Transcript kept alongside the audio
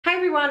Hi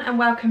everyone and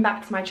welcome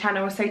back to my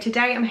channel. So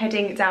today I'm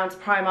heading down to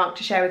Primark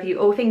to share with you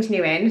all things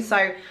new in.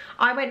 So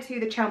I went to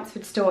the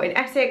Chelmsford store in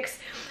Essex.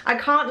 I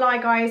can't lie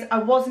guys, I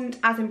wasn't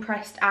as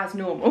impressed as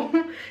normal.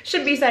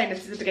 Shouldn't be saying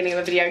this at the beginning of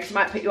the video because it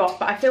might put you off,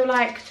 but I feel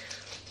like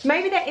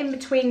maybe they're in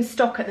between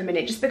stock at the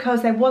minute just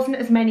because there wasn't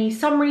as many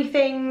summery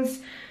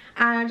things.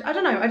 And I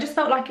don't know, I just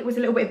felt like it was a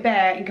little bit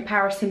bare in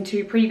comparison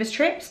to previous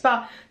trips,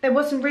 but there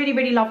was some really,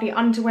 really lovely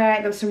underwear.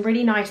 There was some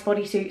really nice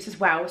bodysuits as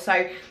well.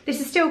 So this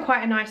is still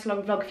quite a nice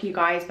long vlog for you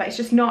guys, but it's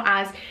just not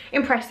as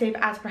impressive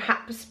as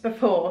perhaps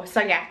before.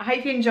 So yeah, I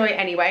hope you enjoy it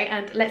anyway,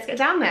 and let's get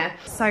down there.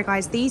 So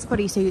guys, these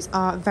bodysuits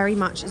are very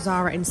much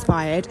Zara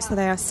inspired. So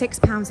they are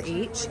 £6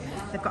 each.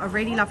 They've got a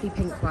really lovely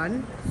pink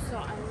one.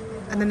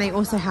 And then they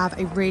also have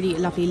a really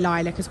lovely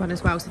lilac as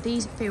well. So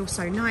these feel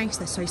so nice,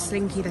 they're so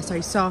slinky, they're so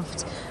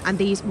soft, and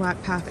these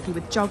work perfectly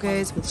with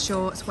joggers, with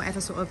shorts,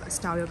 whatever sort of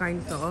style you're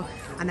going for.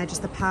 And they're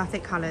just the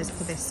perfect colours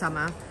for this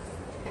summer.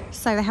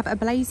 So they have a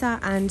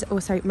blazer and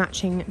also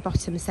matching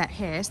bottom set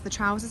here. So the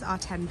trousers are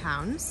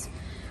 £10,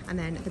 and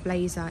then the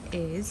blazer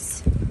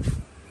is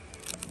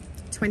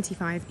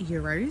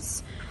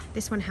 €25.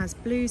 This one has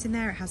blues in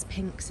there, it has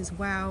pinks as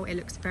well. It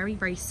looks very,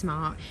 very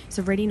smart. It's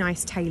a really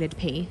nice tailored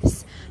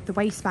piece. The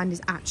waistband is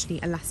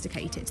actually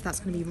elasticated, so that's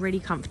going to be really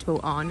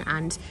comfortable on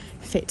and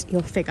fit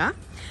your figure.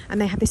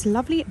 And they have this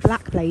lovely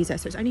black blazer,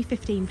 so it's only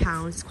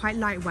 £15. It's quite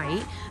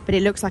lightweight, but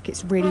it looks like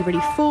it's really,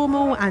 really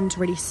formal and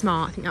really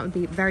smart. I think that would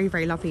be very,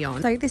 very lovely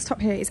on. So this top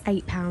here is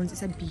 £8.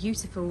 It's a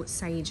beautiful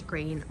sage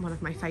green, one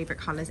of my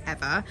favourite colours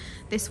ever.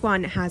 This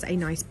one has a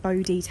nice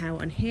bow detail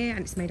on here,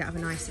 and it's made out of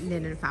a nice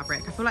linen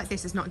fabric. I feel like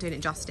this is not doing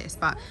it justice,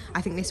 but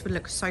I think this would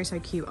look so, so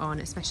cute on,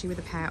 especially with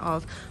a pair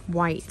of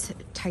white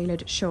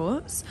tailored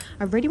shorts.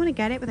 I really want to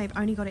get it, but they've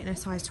only got it in a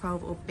size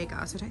 12 or bigger,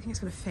 so I don't think it's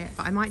going to fit,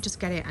 but I might just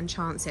get it and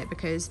chance it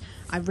because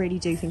I really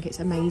do think it's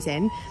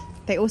amazing.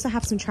 They also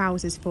have some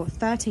trousers for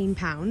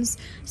 £13.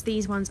 So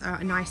these ones are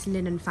a nice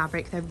linen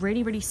fabric. They're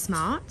really, really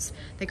smart.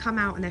 They come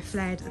out and they're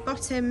flared at the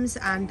bottoms,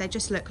 and they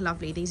just look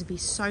lovely. These would be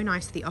so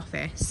nice for the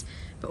office,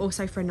 but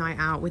also for a night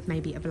out with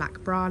maybe a black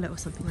bralette or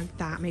something like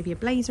that, maybe a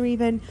blazer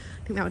even.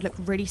 I think that would look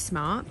really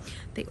smart.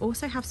 They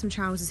also have some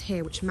trousers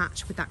here which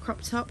match with that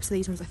crop top, so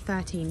these ones are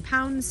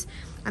 £13,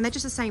 and they're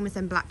just the same as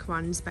them black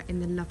ones but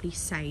in the lovely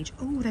sage.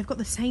 Oh, they've got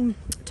the same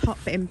top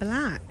but in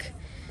black.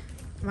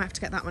 I might have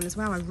to get that one as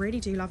well. I really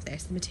do love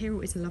this. The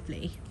material is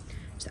lovely.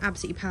 It's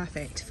absolutely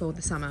perfect for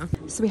the summer.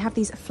 So we have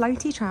these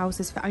floaty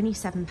trousers for only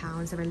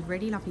 £7. They're a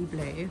really lovely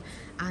blue,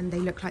 and they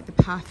look like the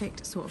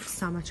perfect sort of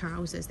summer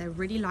trousers. They're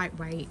really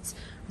lightweight,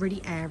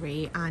 really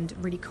airy, and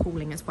really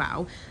cooling as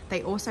well.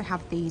 They also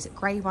have these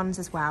grey ones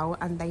as well,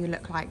 and they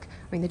look like,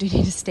 I mean, they do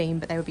need a steam,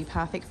 but they would be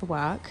perfect for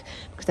work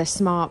because they're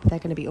smart, but they're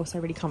going to be also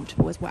really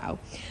comfortable as well.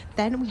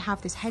 Then we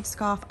have this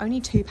headscarf,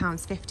 only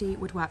 £2.50,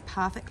 would work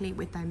perfectly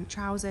with them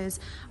trousers.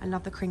 I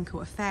love the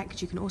crinkle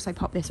effect. You can also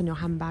pop this on your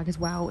handbag as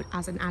well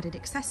as an added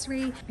accessory.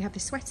 We have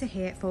this sweater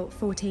here for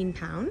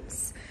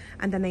 £14,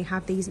 and then they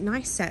have these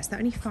nice sets. They're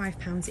only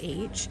 £5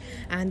 each,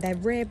 and they're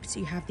ribbed.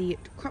 You have the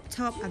crop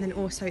top and then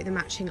also the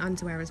matching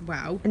underwear as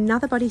well.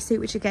 Another bodysuit,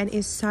 which again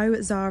is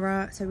so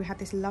Zara. So we have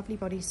this lovely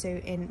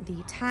bodysuit in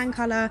the tan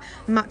colour,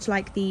 much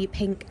like the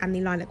pink and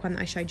the lilac one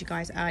that I showed you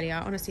guys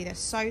earlier. Honestly, they're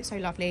so, so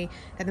lovely.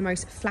 They're the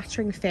most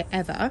flattering fit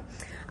ever.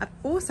 I've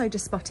also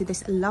just spotted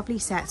this lovely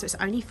set, so it's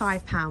only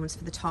 £5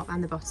 for the top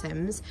and the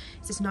bottoms.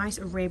 It's this nice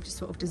ribbed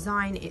sort of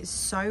design. It's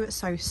so,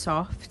 so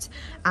soft,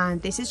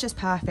 and this is just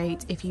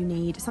perfect if you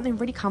need something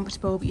really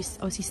comfortable, but you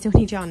obviously still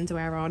need your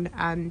underwear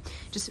on,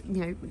 just,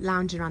 you know,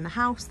 lounging around the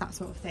house, that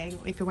sort of thing.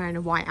 If you're wearing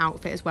a white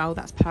outfit as well,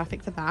 that's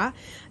perfect for that.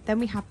 Then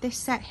we have this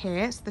set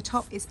here. So the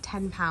top is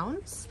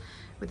 £10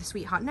 with a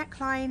sweetheart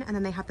neckline, and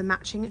then they have the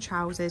matching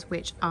trousers,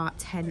 which are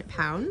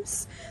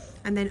 £10.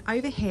 And then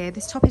over here,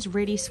 this top is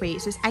really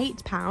sweet. So it's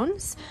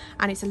 £8,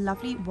 and it's a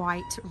lovely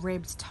white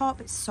ribbed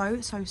top. It's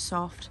so, so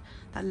soft,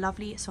 that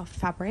lovely soft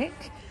fabric.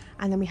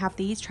 And then we have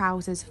these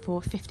trousers for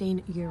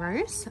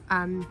 €15,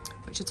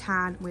 which are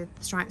tan with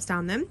stripes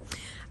down them.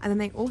 And then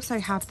they also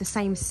have the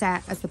same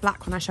set as the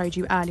black one I showed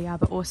you earlier,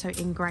 but also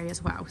in grey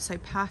as well. So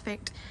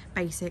perfect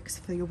basics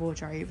for your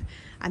wardrobe.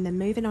 And then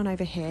moving on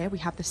over here, we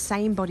have the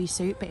same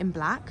bodysuit, but in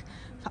black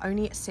for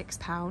only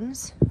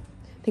 £6.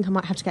 I think I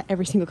might have to get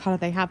every single colour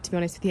they have, to be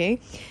honest with you.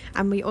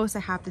 And we also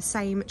have the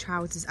same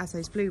trousers as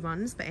those blue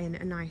ones, but in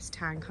a nice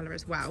tan colour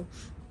as well.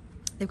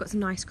 They've got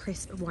some nice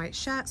crisp white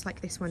shirts like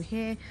this one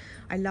here.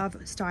 I love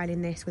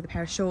styling this with a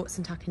pair of shorts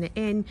and tucking it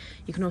in.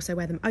 You can also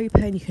wear them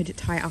open. You could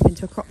tie it up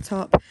into a crop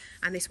top.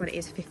 And this one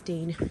is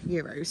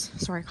 €15.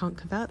 Sorry, I can't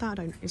convert that. I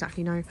don't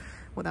exactly know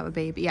what that would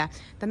be, but yeah.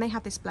 Then they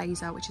have this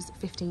blazer, which is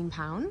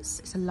 £15.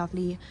 It's a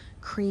lovely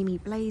creamy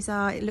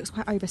blazer. It looks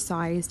quite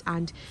oversized,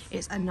 and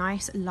it's a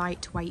nice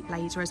lightweight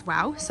blazer as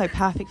well, so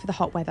perfect for the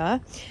hot weather.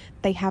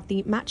 They have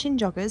the matching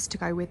joggers to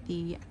go with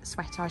the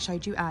sweater I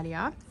showed you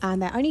earlier, and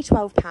they're only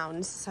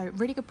 £12, so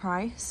really good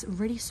price,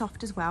 really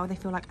soft as well. They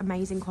feel like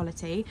amazing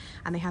quality,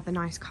 and they have the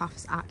nice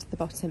cuffs at the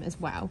bottom as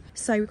well.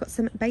 So we've got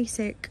some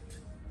basic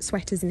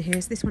sweaters in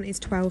here. So this one is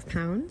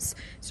 £12.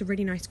 It's a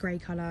really nice grey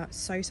colour,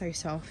 so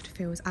soft,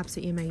 feels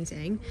absolutely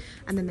amazing.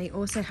 And then they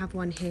also have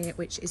one here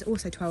which is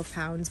also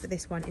 £12, but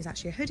this one is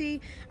actually a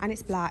hoodie and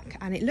it's black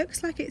and it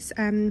looks like it's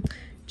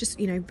just,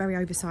 you know, very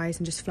oversized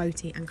and just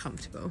floaty and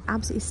comfortable.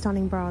 Absolutely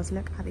stunning bras.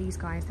 Look at these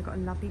guys, they've got a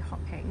lovely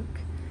hot pink.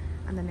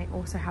 And then they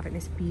also have it in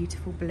this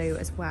beautiful blue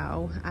as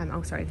well.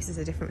 Oh, sorry, this is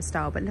a different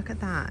style, but look at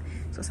that.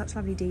 It's got such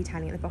lovely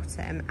detailing at the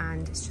bottom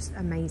and it's just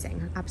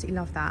amazing. I absolutely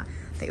love that.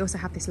 They also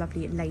have this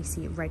lovely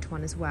lacy red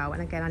one as well.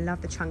 And again, I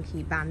love the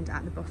chunky band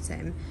at the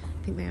bottom.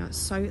 I think they are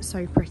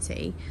so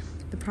pretty.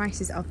 The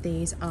prices of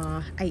these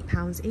are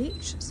 £8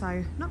 each,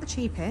 so not the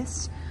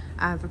cheapest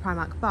for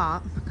Primark,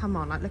 but come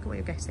on, like look at what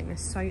you're getting. They're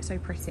so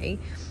pretty.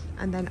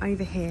 And then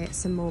over here,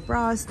 some more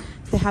bras.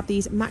 They have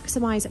these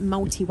Maximize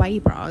multi-way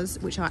bras,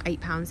 which are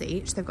 £8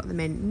 each. They've got them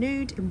in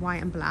nude, in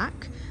white and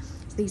black.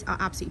 So these are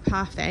absolutely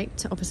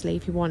perfect. Obviously,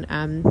 if you want,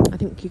 I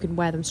think you can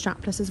wear them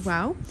strapless as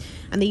well.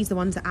 And these are the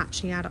ones that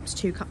actually add up to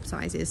 2 cup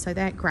sizes, so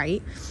they're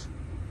great.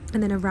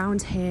 And then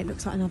around here, it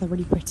looks like another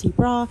really pretty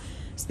bra.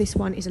 So this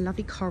one is a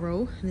lovely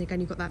coral. And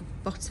again, you've got that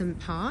bottom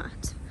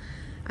part.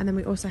 And then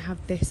we also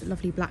have this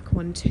lovely black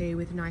one too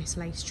with nice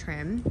lace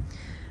trim.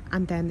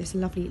 And then this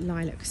lovely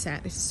lilac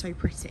set. This is so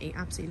pretty.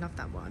 Absolutely love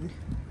that one.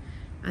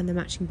 And the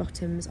matching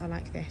bottoms are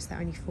like this. They're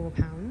only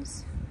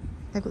 £4.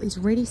 They've got these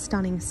really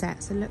stunning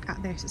sets. So look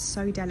at this. It's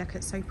so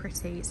delicate, so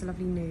pretty. It's a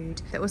lovely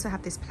nude. They also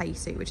have this play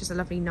suit, which is a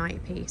lovely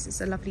night piece.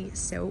 It's a lovely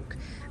silk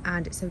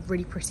and it's a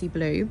really pretty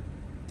blue.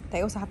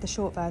 They also have the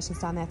short versions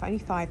down there for only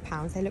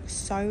 £5. They look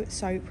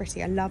so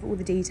pretty. I love all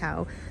the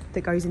detail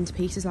that goes into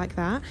pieces like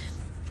that.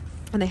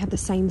 And they have the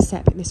same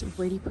set in this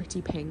really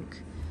pretty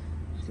pink.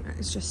 I think that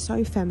is just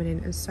so feminine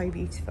and so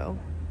beautiful.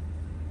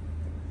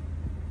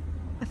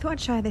 I thought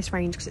I'd share this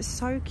range because it's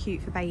so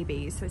cute for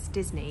babies. So it's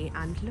Disney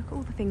and look at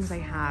all the things they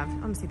have.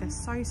 Honestly, they're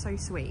so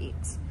sweet.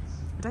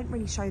 I don't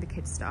really show the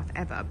kids stuff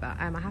ever, but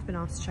I have been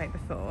asked to show it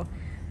before.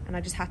 And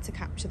I just had to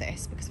capture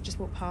this because I just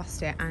walked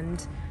past it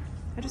and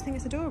I just think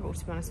it's adorable,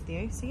 to be honest with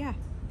you. So yeah,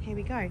 here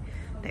we go.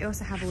 They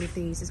also have all of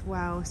these as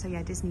well. So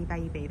yeah, Disney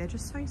baby. They're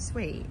just so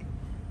sweet.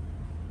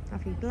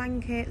 Lovely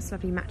blankets,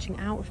 lovely matching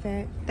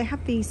outfit. They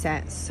have these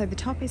sets, so the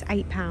top is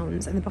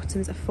 £8 and the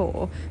bottoms are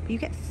 £4, but you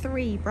get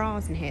 3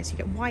 bras in here, so you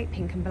get white,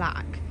 pink and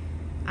black.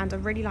 And I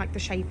really like the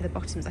shape of the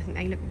bottoms. I think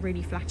they look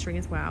really flattering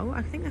as well.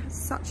 I think that's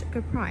such a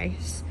good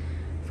price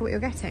for what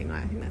you're getting.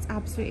 Like, I think that's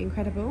absolutely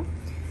incredible.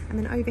 And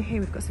then over here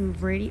we've got some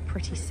really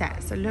pretty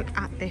sets. So look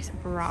at this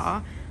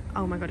bra.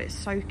 Oh my god, it's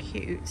so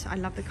cute. I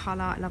love the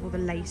colour, I love all the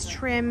lace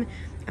trim,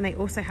 and they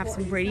also have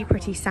some really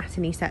pretty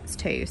satiny sets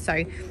too.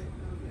 So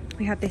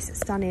we have this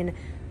stunning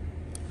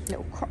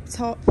little crop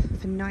top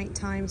for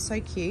nighttime, so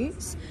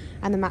cute,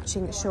 and the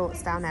matching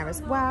shorts down there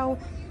as well.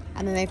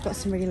 And then they've got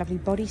some really lovely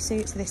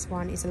bodysuits. So this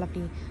one is a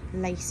lovely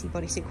lacy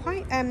bodysuit,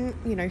 quite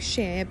you know,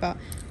 sheer, but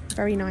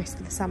very nice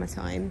for the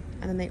summertime.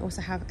 And then they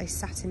also have a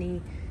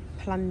satiny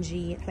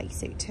plungy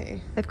playsuit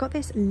too. They've got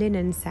this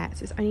linen set,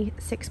 so it's only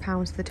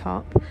 £6 for the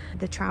top.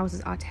 The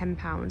trousers are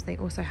 £10. They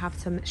also have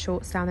some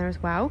shorts down there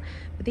as well,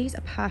 but these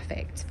are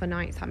perfect for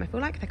nighttime. I feel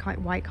like they're quite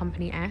White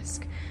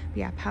Company-esque, but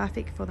yeah,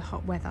 perfect for the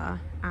hot weather.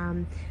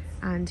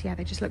 And yeah,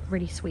 they just look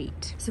really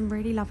sweet. Some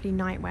really lovely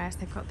nightwear. So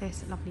they've got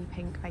this lovely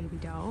pink baby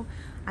doll,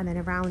 and then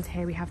around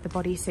here we have the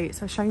bodysuits.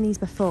 So I've shown these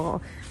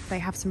before. They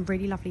have some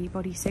really lovely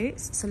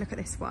bodysuits. So look at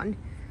this one.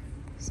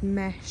 It's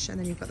mesh, and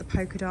then you've got the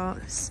polka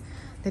dots.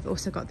 They've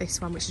also got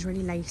this one, which is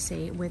really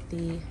lacy with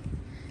the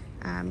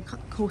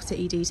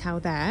corset-y detail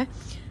there.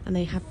 And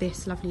they have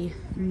this lovely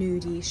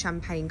nudie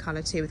champagne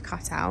colour too with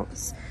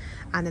cutouts.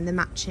 And then the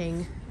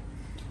matching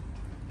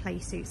play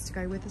suits to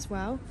go with as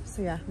well.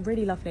 So yeah,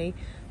 really lovely.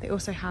 They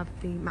also have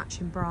the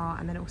matching bra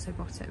and then also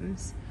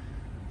bottoms.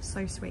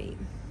 So sweet.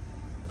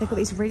 They've got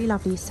these really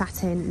lovely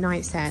satin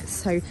night sets.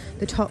 So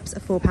the tops are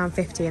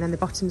 £4.50 and then the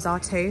bottoms are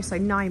too. So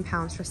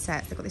 £9 for a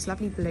set. They've got this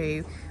lovely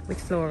blue with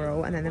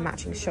floral and then the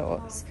matching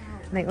shorts.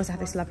 And they also have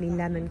this lovely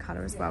lemon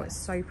colour as well. It's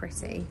so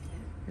pretty.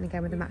 And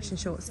again with the matching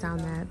shorts down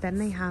there. Then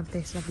they have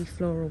this lovely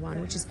floral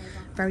one, which is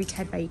very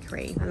Ted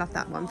Bakery. I love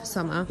that one for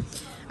summer.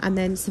 And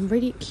then some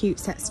really cute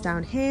sets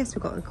down here. So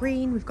we've got a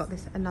green, we've got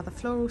this another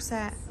floral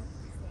set.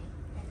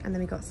 And then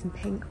we've got some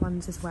pink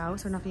ones as well.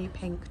 So another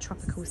pink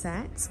tropical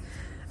set.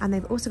 And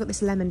they've also got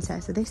this lemon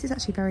set. So this is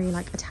actually very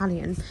like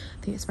Italian.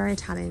 I think it's very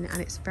Italian and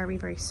it's very,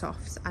 very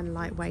soft and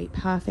lightweight.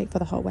 Perfect for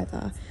the hot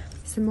weather.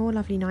 Some more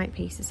lovely night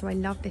pieces. So I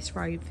love this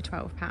robe for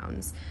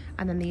 £12.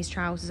 And then these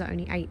trousers are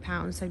only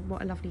 £8. So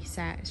what a lovely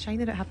set. It's a shame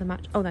they don't have the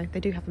match. Oh no, they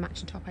do have the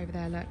matching top over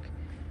there, look.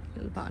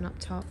 Little button up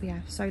top.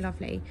 Yeah, so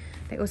lovely.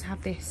 They also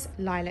have this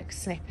lilac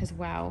slip as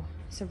well.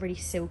 It's a really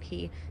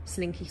silky,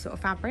 slinky sort of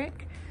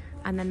fabric.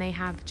 And then they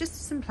have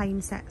just some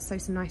plain sets. So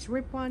some nice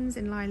rib ones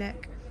in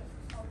lilac.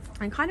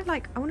 And kind of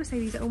like, I want to say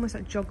these are almost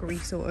like joggery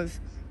sort of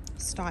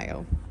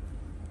style,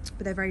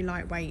 but they're very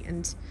lightweight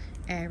and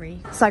airy.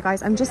 So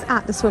guys, I'm just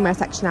at the swimwear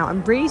section now.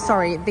 I'm really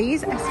sorry,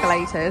 these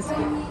escalators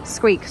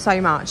squeak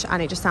so much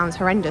and it just sounds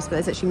horrendous, but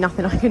there's actually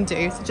nothing I can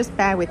do, so just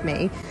bear with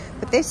me.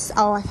 But this,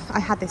 oh, I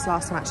had this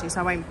last time actually,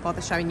 so I won't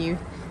bother showing you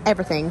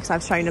everything because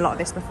I've shown a lot of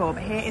this before.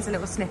 But here is a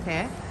little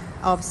snippet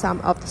of some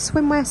of the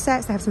swimwear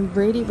sets. They have some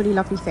really, really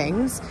lovely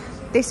things.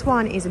 This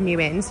one is a new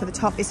in, so the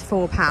top is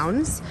 £4.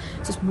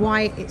 It's just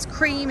white, it's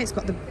cream, it's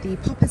got the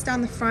poppers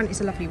down the front,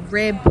 it's a lovely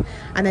rib,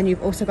 and then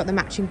you've also got the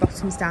matching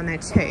bottoms down there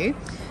too.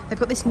 They've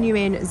got this new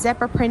in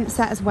zebra print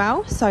set as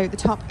well, so the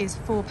top is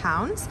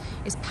 £4.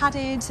 It's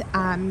padded,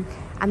 and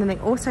then they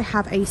also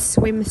have a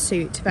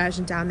swimsuit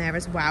version down there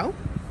as well.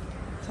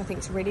 So I think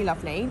it's really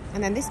lovely.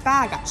 And then this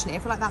bag, actually, I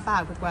feel like that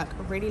bag would work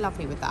really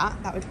lovely with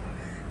that. That would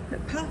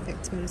look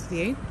perfect, to be honest with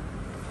you.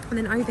 And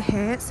then over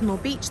here, some more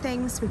beach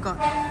things. We've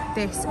got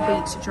this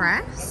beach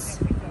dress.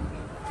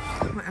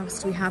 What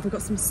else do we have? We've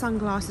got some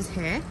sunglasses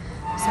here.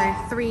 So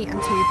 £3 and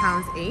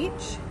 £2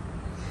 each.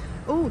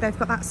 Oh, they've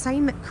got that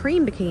same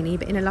cream bikini,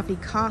 but in a lovely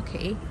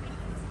khaki.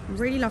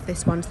 Really love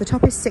this one. So the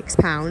top is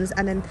 £6,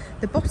 and then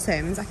the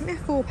bottoms, I think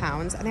they're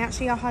 £4, and they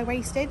actually are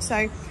high-waisted.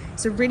 So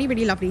it's a really,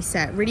 really lovely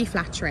set, really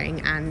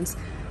flattering, and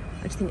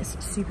I just think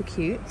it's super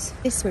cute.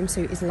 This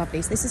swimsuit is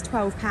lovely. So this is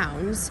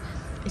 £12.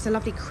 It's a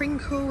lovely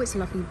crinkle, it's a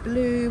lovely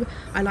blue.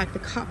 I like the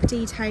cup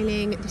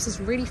detailing. This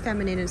is really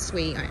feminine and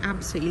sweet. I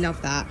absolutely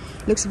love that.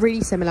 Looks really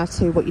similar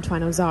to what you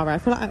find on Zara. I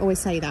feel like I always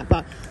say that,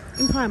 but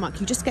in Primark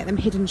you just get them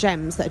hidden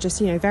gems that are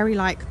just, you know, very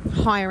like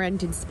higher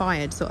end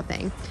inspired sort of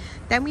thing.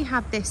 Then we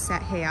have this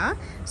set here.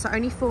 So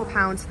only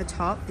 £4 for the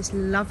top. This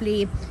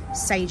lovely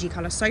sagey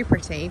colour, so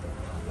pretty.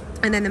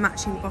 And then the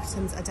matching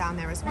bottoms are down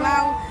there as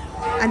well.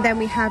 And then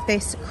we have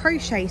this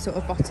crochet sort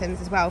of bottoms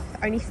as well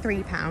for only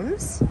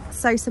 £3.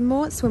 So some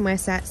more swimwear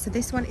sets. So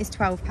this one is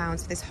 £12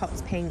 for this hot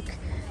pink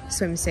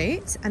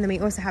swimsuit. And then we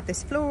also have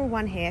this floral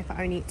one here for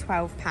only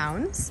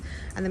 £12.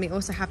 And then we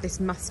also have this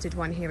mustard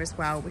one here as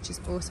well, which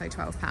is also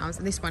 £12.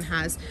 And this one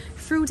has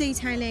frill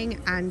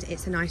detailing and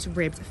it's a nice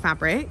ribbed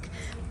fabric.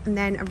 And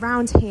then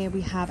around here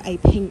we have a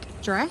pink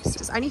dress.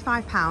 It's only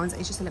 £5.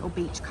 It's just a little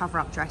beach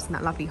cover-up dress in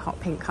that lovely hot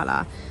pink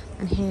colour.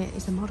 And here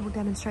is the model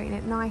demonstrating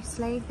it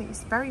nicely. I think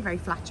it's very, very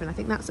flattering. I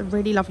think that's a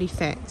really lovely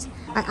fit.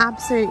 I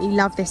absolutely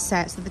love this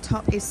set. So the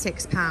top is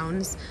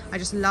 £6. I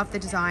just love the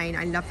design.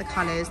 I love the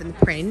colours and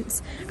the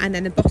prints. And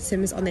then the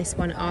bottoms on this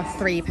one are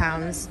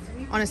 £3.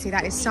 Honestly,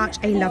 that is such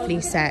a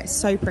lovely set.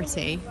 So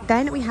pretty.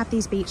 Then we have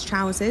these beach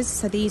trousers.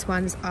 So these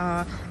ones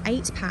are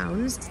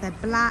 £8. So they're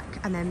black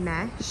and they're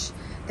mesh.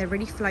 They're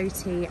really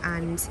floaty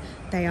and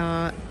they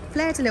are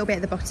flared a little bit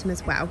at the bottom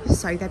as well,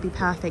 so they'd be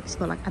perfect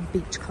for like a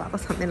beach club or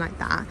something like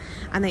that.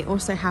 And they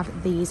also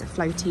have these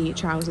floaty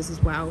trousers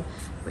as well,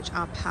 which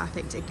are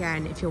perfect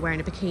again if you're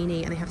wearing a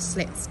bikini, and they have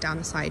slits down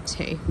the side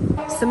too.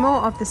 Some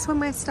more of the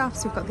swimwear stuff.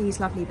 So we've got these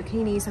lovely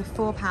bikinis, so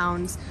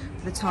 £4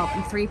 for the top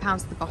and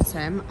 £3 for the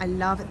bottom. I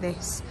love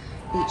this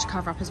beach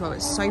cover up as well.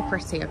 It's so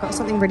pretty. I've got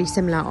something really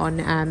similar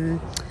on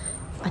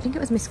I think it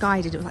was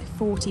Misguided. It was like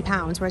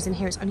 £40, whereas in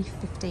here it's only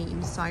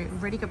 15. So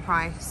really good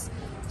price.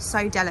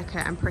 So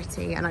delicate and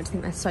pretty, and I just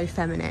think they're so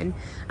feminine.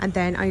 And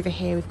then over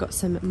here we've got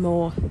some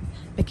more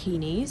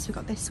bikinis. We've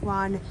got this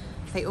one.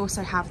 They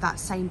also have that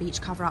same beach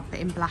cover up, but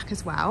in black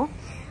as well.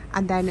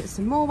 And then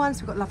some more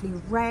ones. We've got lovely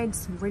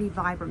reds, some really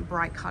vibrant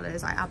bright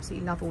colours. I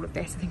absolutely love all of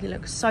this. I think it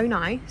looks so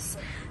nice.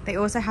 They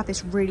also have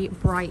this really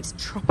bright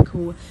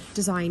tropical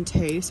design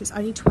too, so it's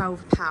only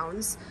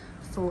 £12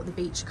 for the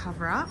beach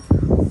cover up.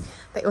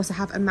 They also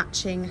have a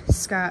matching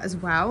skirt as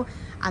well,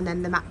 and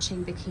then the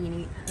matching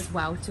bikini as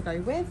well to go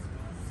with.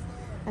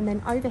 And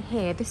then over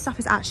here, this stuff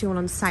is actually all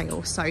on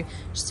sale. So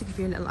just to give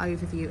you a little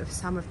overview of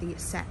some of the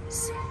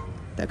sets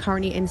that are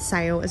currently in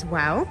sale as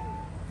well.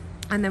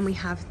 And then we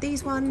have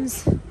these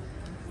ones.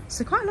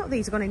 So quite a lot of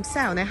these have gone into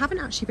sale, and they haven't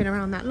actually been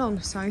around that long.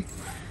 So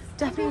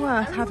definitely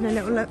worth having a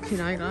little look, you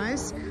know,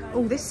 guys.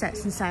 Oh, this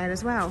set's in sale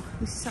as well.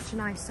 This is such a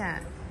nice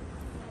set.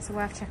 So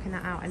worth checking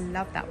that out. I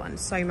love that one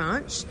so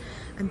much.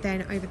 And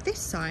then over this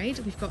side,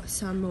 we've got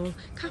some more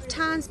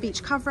caftans,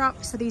 beach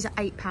cover-up. So these are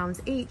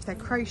 £8 each. They're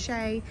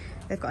crochet.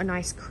 They've got a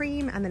nice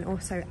cream and then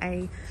also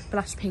a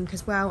blush pink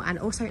as well, and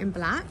also in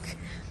black.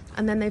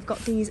 And then they've got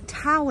these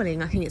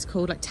toweling, I think it's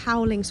called, like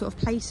toweling sort of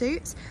play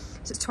suits.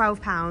 So it's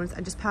 £12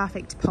 and just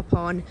perfect to pop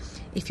on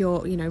if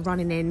you're, you know,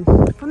 running in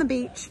from the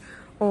beach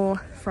or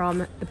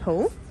from the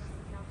pool.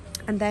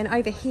 And then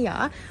over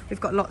here,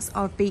 we've got lots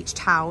of beach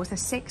towels. They're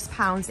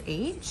 £6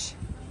 each.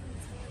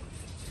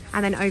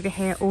 And then over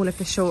here, all of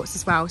the shorts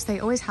as well. So they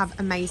always have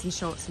amazing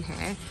shorts in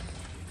here.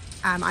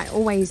 I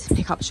always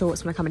pick up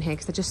shorts when I come in here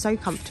because they're just so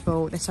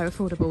comfortable. They're so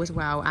affordable as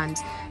well. And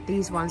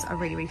these ones are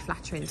really, really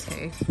flattering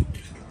too.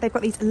 They've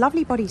got these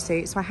lovely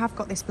bodysuits. So I have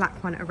got this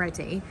black one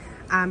already.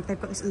 They've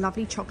got this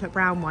lovely chocolate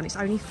brown one. It's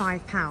only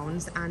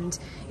 £5 and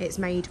it's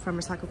made from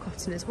recycled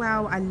cotton as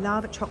well. I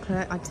love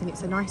chocolate. I think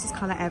it's the nicest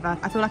colour ever.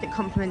 I feel like it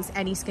complements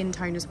any skin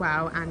tone as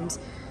well. And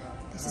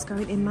this is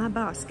going in my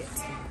basket.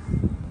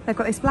 They've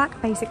got this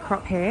black basic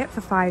crop here for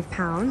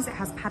 £5. It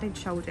has padded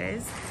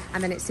shoulders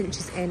and then it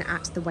cinches in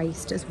at the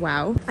waist as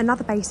well.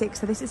 Another basic,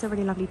 so this is a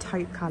really lovely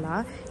taupe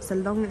colour. It's a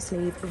long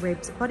sleeve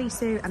ribbed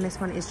bodysuit and this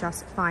one is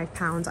just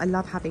 £5. I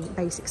love having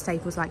basic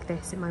staples like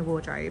this in my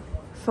wardrobe.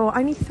 For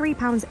only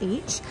 £3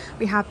 each,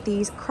 we have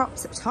these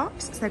cropped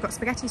tops. So they've got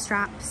spaghetti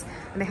straps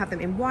and they have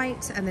them in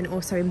white and then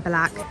also in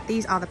black.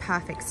 These are the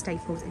perfect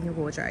staples in your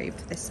wardrobe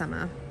this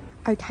summer.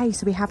 Okay,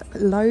 so we have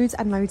loads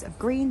and loads of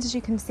greens, as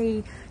you can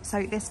see.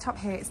 So this top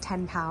here is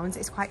 £10.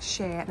 It's quite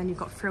sheer, and then you've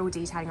got frill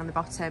detailing on the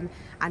bottom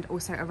and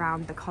also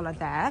around the collar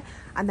there.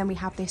 And then we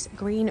have this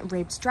green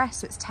ribbed dress,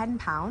 so it's £10.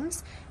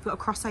 We've got a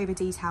crossover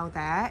detail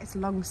there. It's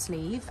long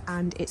sleeve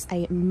and it's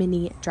a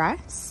mini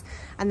dress.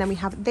 And then we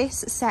have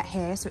this set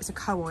here, so it's a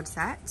co-ord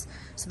set.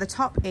 So the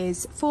top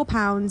is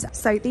 £4.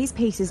 So these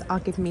pieces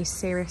are giving me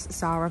serious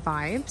Zara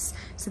vibes.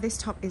 So this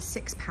top is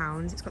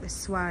 £6. It's got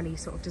this swirly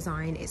sort of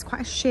design. It's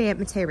quite a sheer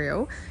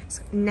material.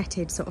 It's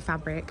netted sort of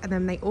fabric. And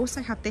then they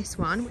also have this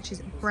one, which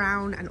is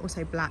brown and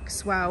also black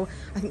swirl.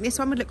 I think this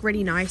one would look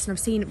really nice, and I've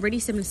seen really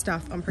similar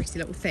stuff on Pretty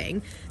Little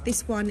Thing.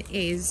 This one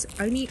is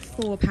only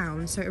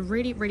 £4, so a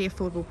really, really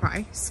affordable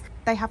price.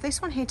 They have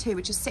this one here too,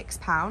 which is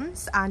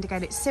 £6, and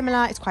again it's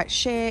similar. It's quite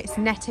sheer, it's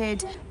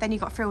netted, then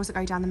you've got frills that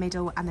go down the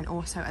middle and then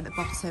also at the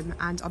bottom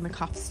and on the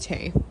cuffs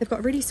too. They've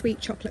got a really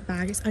sweet chocolate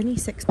bag. It's only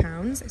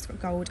 £6. It's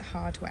got gold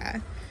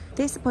hardware.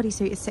 This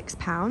bodysuit is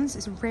 £6.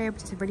 It's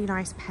ribbed. It's a really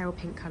nice pale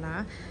pink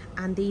colour,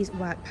 and these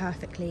work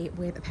perfectly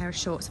with a pair of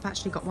shorts. I've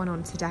actually got one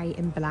on today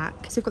in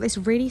black. So we've got this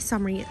really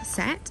summery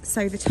set.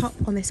 So the top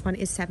on this one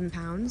is £7.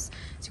 So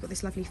you've got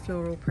this lovely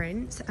floral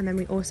print, and then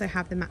we also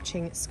have the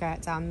matching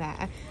skirt down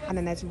there, and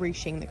then there's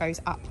ruching that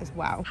goes up as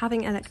well.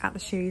 Having a look at the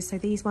shoes, so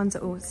these ones are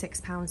all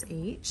 £6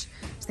 each.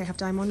 So they have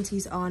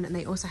diamantes on, and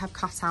they also have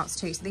cutouts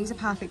too. So these are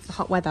perfect for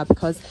hot weather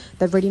because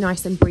they're really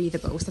nice and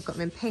breathable. So they've got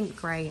them in pink,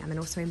 grey, and then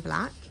also in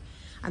black.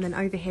 And then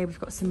over here we've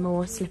got some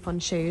more slip-on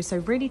shoes, so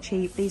really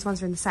cheap. These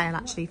ones are in the sale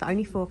actually for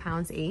only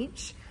 £4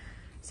 each,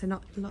 so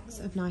not lots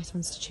of nice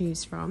ones to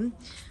choose from.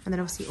 And then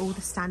obviously all the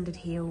standard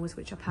heels,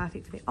 which are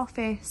perfect for the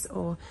office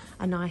or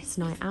a nice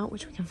night out,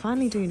 which we can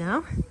finally do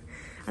now.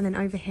 And then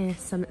over here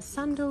some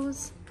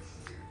sandals.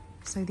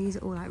 So these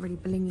are all like really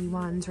blingy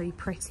ones, really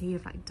pretty,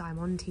 with like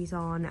diamantes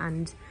on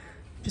and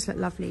just look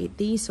lovely.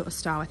 These sort of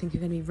style I think are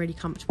going to be really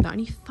comfortable. They're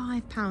only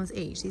 £5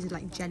 each. These are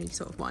like jelly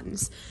sort of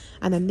ones,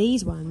 and then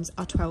these ones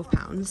are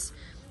 £12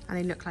 and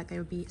they look like they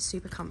would be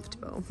super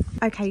comfortable.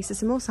 Okay, so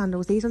some more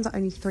sandals. These ones are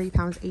only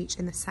 £3 each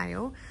in the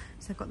sale.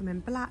 So I've got them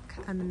in black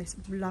and then this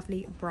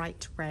lovely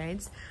bright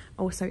red,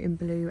 also in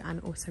blue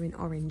and also in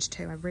orange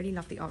too. I really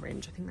love the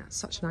orange. I think that's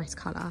such a nice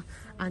colour,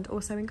 and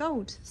also in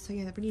gold. So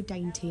yeah, they're really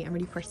dainty and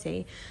really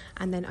pretty.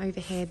 And then over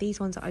here these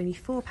ones are only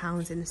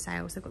 £4 in the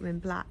sale. So I've got them in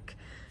black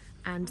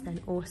and then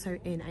also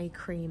in a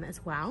cream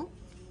as well.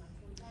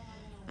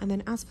 And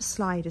then as for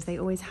sliders, they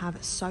always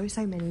have so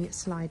many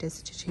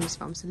sliders to choose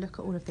from. So look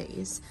at all of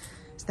these.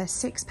 So they're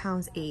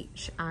 £6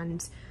 each,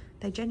 and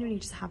they genuinely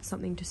just have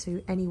something to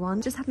suit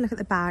anyone. Just have a look at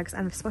the bags,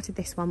 and I've spotted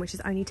this one, which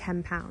is only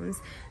 £10.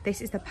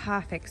 This is the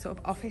perfect sort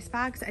of office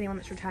bag. So anyone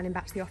that's returning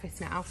back to the office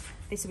now,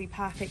 this would be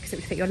perfect because it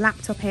would fit your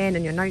laptop in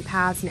and your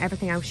notepads and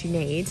everything else you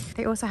need.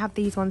 They also have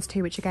these ones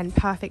too, which again,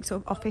 perfect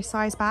sort of office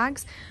size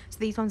bags. So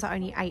these ones are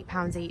only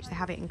 £8 each. They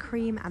have it in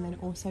cream and then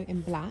also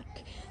in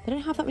black. They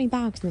don't have that many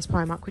bags in this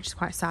Primark, which is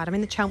quite sad. I'm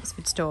in the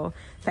Chelmsford store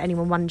for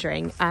anyone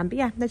wondering. But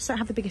yeah, they just don't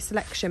have the biggest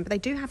selection, but they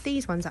do have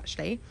these ones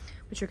actually,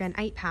 which are again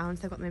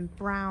 £8. They've got them in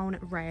brown,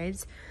 red,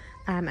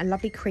 and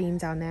lovely cream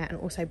down there, and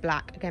also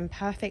black. Again,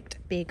 perfect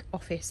big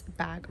office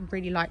bag.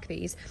 Really like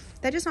these.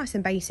 They're just nice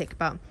and basic,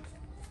 but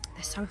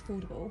they're so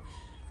affordable.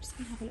 I'm just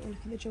gonna have a little look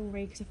at the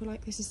jewellery because I feel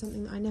like this is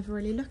something that I never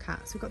really look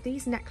at. So we've got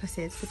these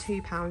necklaces for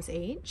 £2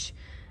 each.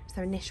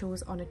 So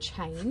initials on a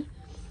chain.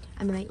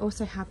 And then they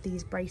also have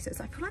these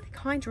bracelets. I feel like they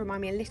kind of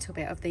remind me a little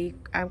bit of the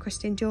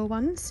Christian Dior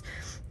ones.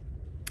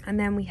 And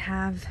then we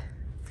have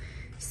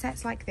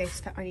sets like this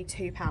for only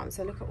 £2.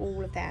 So look at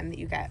all of them that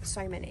you get,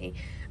 so many.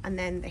 And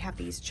then they have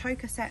these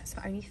choker sets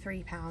for only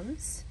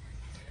 £3.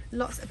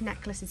 Lots of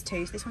necklaces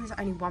too. So this one is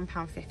only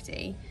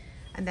 £1.50.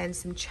 And then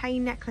some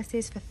chain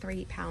necklaces for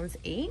 £3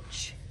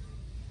 each.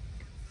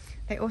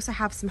 They also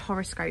have some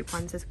horoscope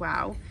ones as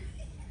well.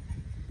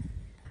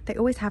 They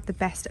always have the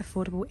best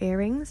affordable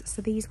earrings.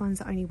 So these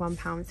ones are only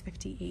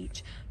 £1.50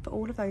 each for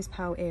all of those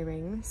pearl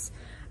earrings.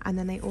 And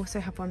then they also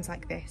have ones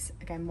like this,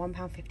 again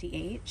 £1.50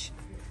 each.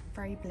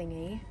 Very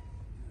blingy,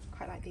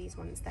 quite like these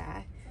ones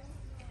there.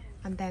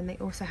 And then they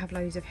also have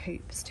loads of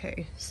hoops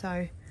too.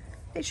 So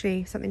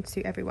literally something to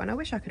suit everyone. I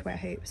wish I could wear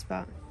hoops,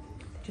 but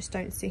they just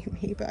don't suit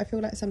me. But I feel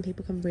like some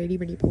people can really,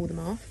 really pull them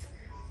off.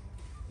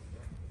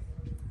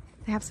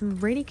 They have some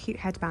really cute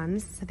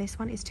headbands. So this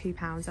one is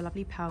 £2, a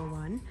lovely pearl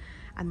one.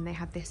 And they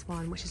have this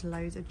one, which is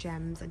loads of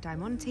gems and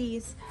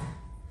diamantes.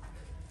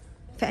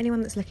 For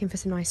anyone that's looking for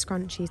some nice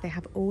scrunchies, they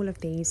have all of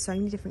these, so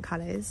many different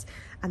colours.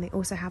 And they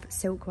also have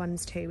silk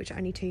ones too, which are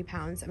only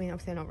 £2. I mean,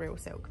 obviously they're not real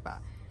silk, but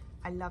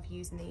I love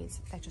using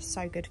these. They're just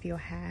so good for your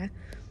hair.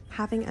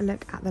 Having a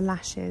look at the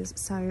lashes,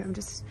 so I'm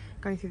just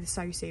going through the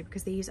Sosu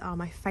because these are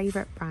my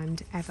favourite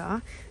brand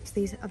ever. So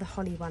these are the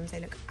Holly ones, they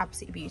look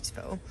absolutely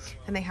beautiful.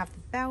 And they have the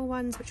Belle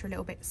ones, which are a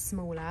little bit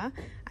smaller,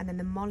 and then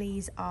the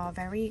Mollys are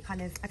very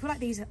kind of, I feel like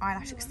these are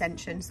eyelash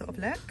extension sort of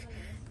look.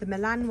 The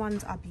Milan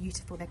ones are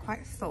beautiful, they're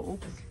quite full,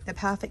 they're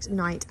perfect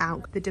night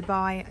out. The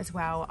Dubai as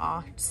well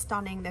are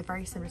stunning, they're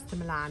very similar to the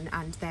Milan,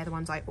 and they're the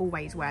ones I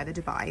always wear, the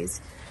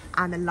Dubais.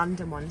 And the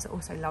London ones are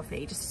also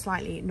lovely, just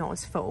slightly not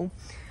as full.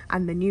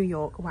 And the New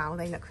York, wow,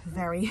 they look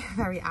very,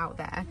 very out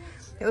there.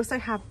 They also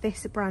have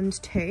this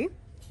brand too.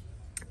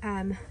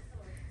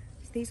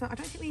 These are, I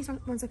don't think these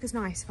ones look as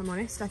nice, if I'm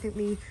honest. I think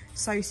the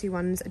Sosu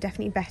ones are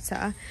definitely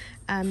better.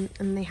 And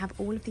they have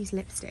all of these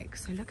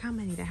lipsticks. So look how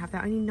many they have.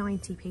 They're only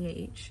 90p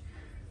each.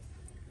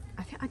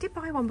 I did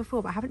buy one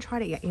before, but I haven't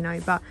tried it yet, you know.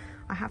 But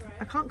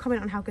I can't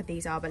comment on how good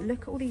these are. But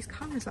look at all these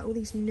colours, like all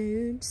these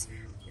nudes.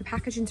 The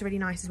packaging's really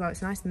nice as well.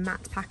 It's a nice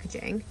matte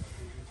packaging.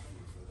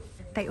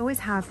 They always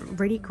have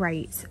really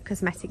great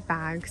cosmetic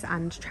bags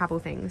and travel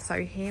things.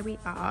 So here we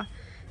are.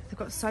 They've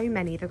got so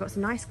many. They've got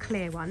some nice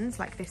clear ones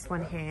like this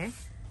one here.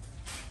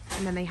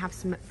 And then they have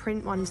some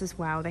print ones as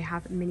well. They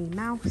have Minnie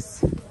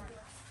Mouse.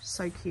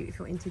 So cute if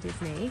you're into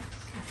Disney.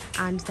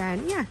 And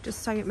then, yeah, just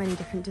so many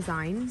different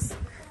designs.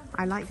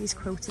 I like these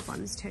quilted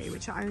ones too,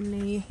 which are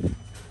only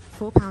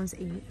 £4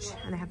 each.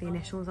 And they have the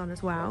initials on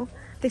as well.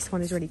 This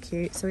one is really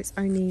cute. So it's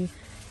only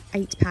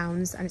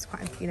 £8 and it's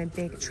quite a, you know,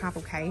 big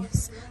travel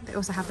case. They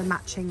also have the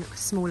matching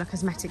smaller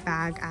cosmetic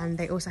bag, and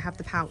they also have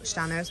the pouch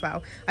down there as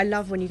well. I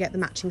love when you get the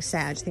matching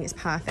set. I just think it's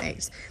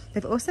perfect.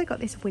 They've also got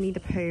this Winnie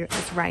the Pooh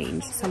as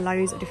range, so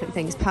loads of different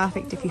things.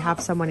 Perfect if you have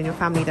someone in your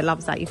family that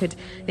loves that. You could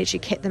literally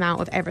kit them out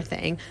of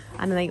everything.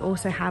 And then they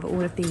also have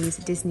all of these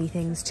Disney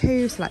things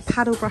too, so like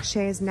paddle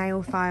brushes,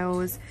 nail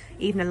files,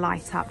 even a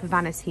light up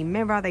vanity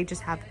mirror. They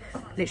just have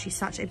literally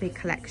such a big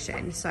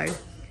collection. So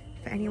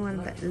for anyone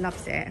that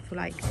loves it, I feel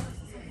like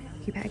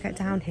you better get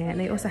down here. And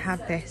they also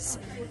have this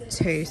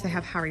too, so they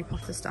have Harry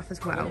Potter stuff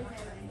as well.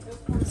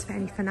 So for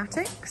any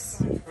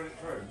fanatics,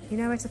 you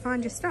know where to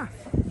find your stuff.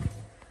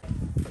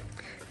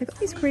 They've got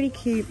these really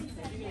cute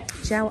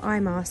gel eye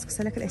masks.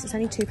 So look at this, it's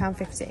only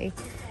 £2.50.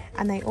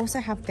 And they also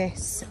have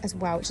this as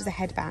well, which is a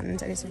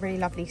headband, and it's a really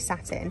lovely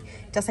satin.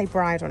 It does say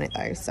bride on it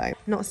though, so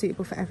not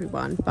suitable for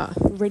everyone, but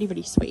really,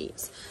 really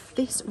sweet.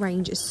 This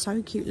range is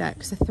so cute,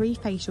 look. So 3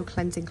 facial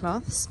cleansing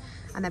cloths,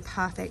 and they're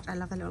perfect. I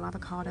love the little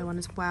avocado one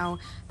as well.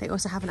 They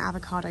also have an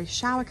avocado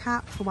shower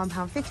cap for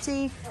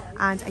 £1.50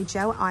 and a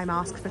gel eye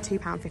mask for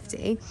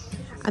 £2.50.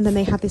 And then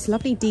they have this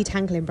lovely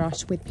detangling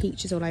brush with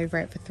peaches all over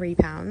it for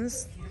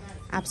 £3.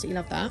 Absolutely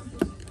love that.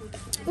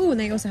 Oh, and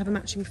they also have a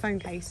matching phone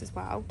case as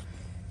well.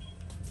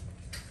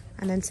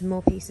 And then some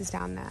more pieces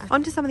down there.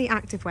 On to some of the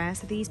activewear.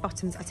 So these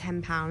bottoms are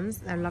 £10.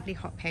 They're a lovely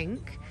hot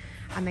pink.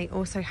 And they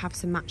also have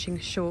some matching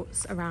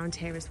shorts around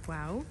here as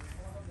well.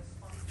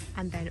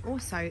 And then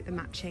also the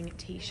matching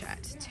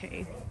t-shirt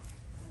too,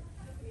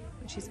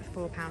 which is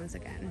 £4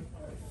 again.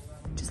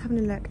 Just having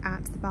a look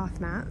at the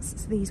bath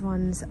mats. So these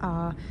ones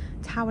are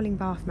toweling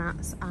bath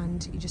mats,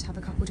 and you just have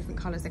a couple different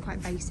colours. They're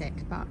quite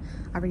basic, but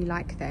I really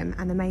like them.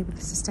 And they're made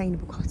with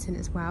sustainable cotton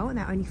as well, and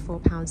they're only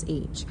 £4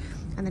 each.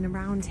 And then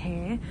around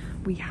here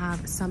we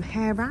have some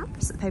hair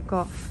wraps. They've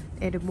got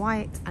it in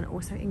white and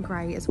also in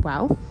grey as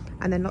well.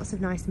 And then lots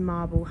of nice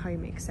marble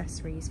home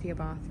accessories for your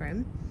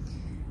bathroom.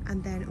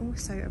 And then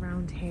also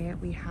around here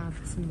we have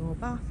some more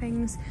bath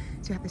things.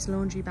 So we have this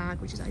laundry bag,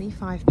 which is only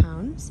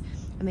 £5,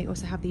 and they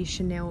also have these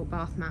Chanel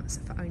bath mats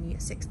for only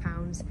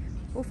 £6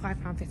 or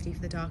 £5.50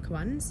 for the darker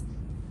ones.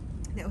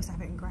 They also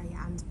have it in grey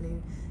and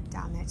blue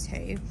down there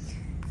too.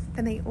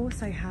 Then they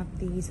also have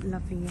these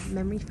lovely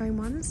memory foam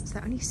ones, so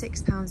they're only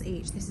 £6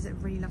 each. This is a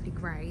really lovely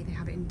grey. They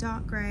have it in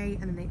dark grey,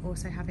 and then they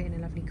also have it in a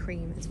lovely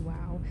cream as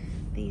well.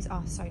 These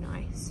are so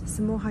nice.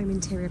 Some more home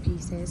interior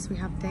pieces. We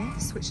have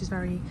this, which is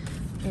very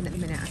in at the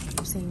minute.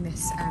 I'm seeing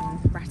this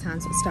rattan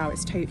sort of style.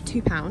 It's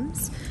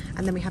 £2.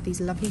 And then we have these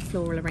lovely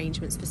floral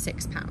arrangements for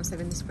 £6. They're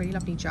in this really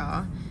lovely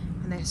jar,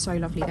 and they're so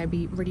lovely. They'd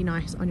be really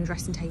nice on your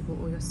dressing table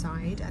or your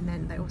side. And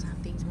then they also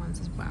have these ones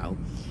as well.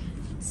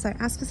 So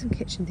as for some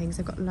kitchen things,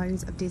 I've got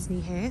loads of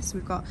Disney here. So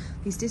we've got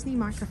these Disney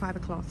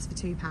microfiber cloths for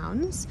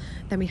 £2.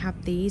 Then we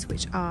have these,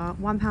 which are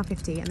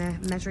 £1.50, and they're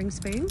measuring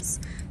spoons.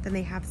 Then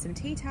they have some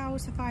tea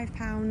towels for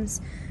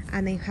 £5,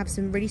 and they have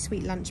some really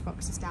sweet lunch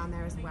boxes down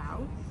there as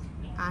well.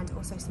 And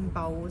also some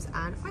bowls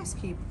and ice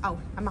cube, oh,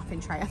 a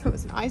muffin tray. I thought it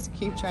was an ice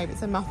cube tray, but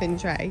it's a muffin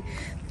tray.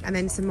 And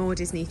then some more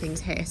Disney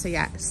things here. So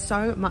yeah,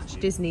 so much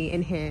Disney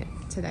in here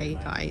today,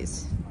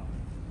 guys.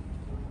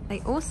 They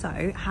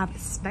also have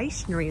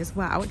stationery as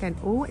well, again,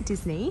 all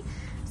Disney.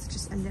 So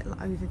just a little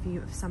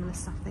overview of some of the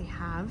stuff they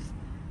have.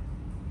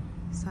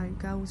 So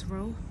girls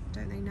rule,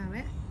 don't they know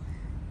it?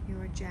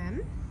 You're a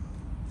gem.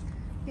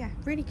 Yeah,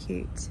 really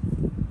cute.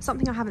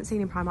 Something I haven't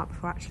seen in Primark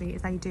before actually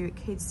is they do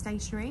kids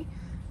stationery.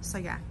 So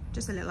yeah,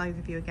 just a little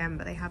overview again,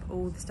 but they have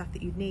all the stuff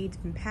that you'd need,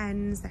 and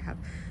pens. They have,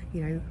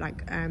 you know,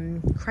 like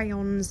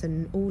crayons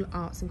and all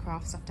arts and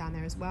crafts stuff down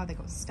there as well. They've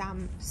got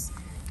stamps.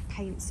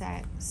 paint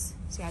sets.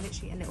 So yeah,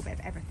 literally a little bit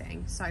of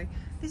everything. So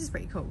this is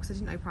pretty cool because I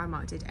didn't know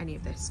Primark did any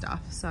of this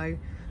stuff. So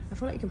I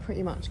feel like you can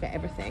pretty much get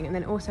everything. And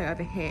then also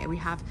over here we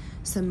have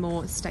some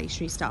more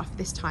stationery stuff.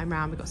 This time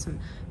round we've got some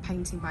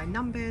painting by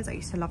numbers. I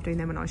used to love doing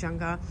them when I was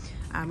younger.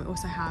 We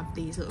also have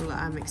these little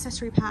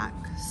accessory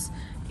packs,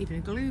 even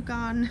a glue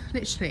gun.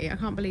 Literally, I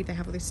can't believe they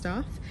have all this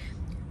stuff.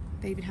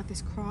 They even have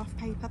this craft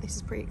paper. This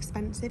is pretty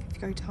expensive if you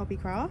go to Hobby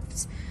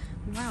Crafts.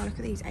 Wow, look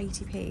at these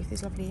 80p,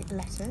 these lovely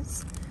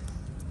letters.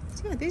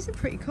 So yeah, these are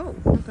pretty cool,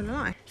 not gonna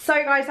lie. So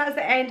guys, that's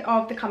the end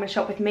of the come and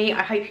shop with me.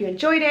 I hope you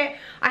enjoyed it.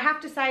 I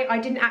have to say, I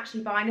didn't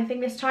actually buy anything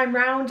this time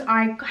round.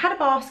 I had a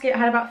basket, I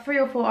had about 3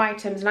 or 4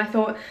 items, and I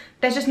thought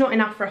there's just not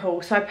enough for a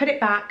haul. So I put it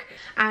back,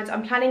 and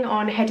I'm planning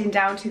on heading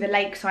down to the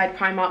Lakeside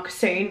Primark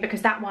soon,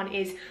 because that one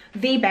is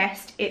the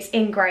best. It's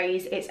in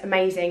Grays, it's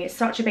amazing. It's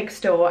such a big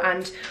store,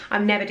 and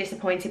I'm never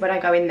disappointed when I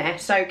go in there.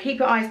 So keep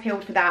your eyes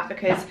peeled for that,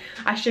 because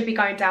I should be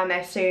going down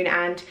there soon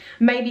and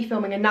maybe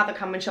filming another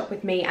come and shop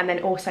with me, and then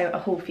also a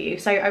haul for you.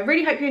 So I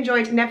really hope you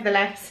enjoyed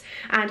nevertheless,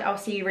 and I'll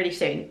see you really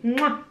soon.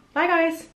 Mwah! Bye guys.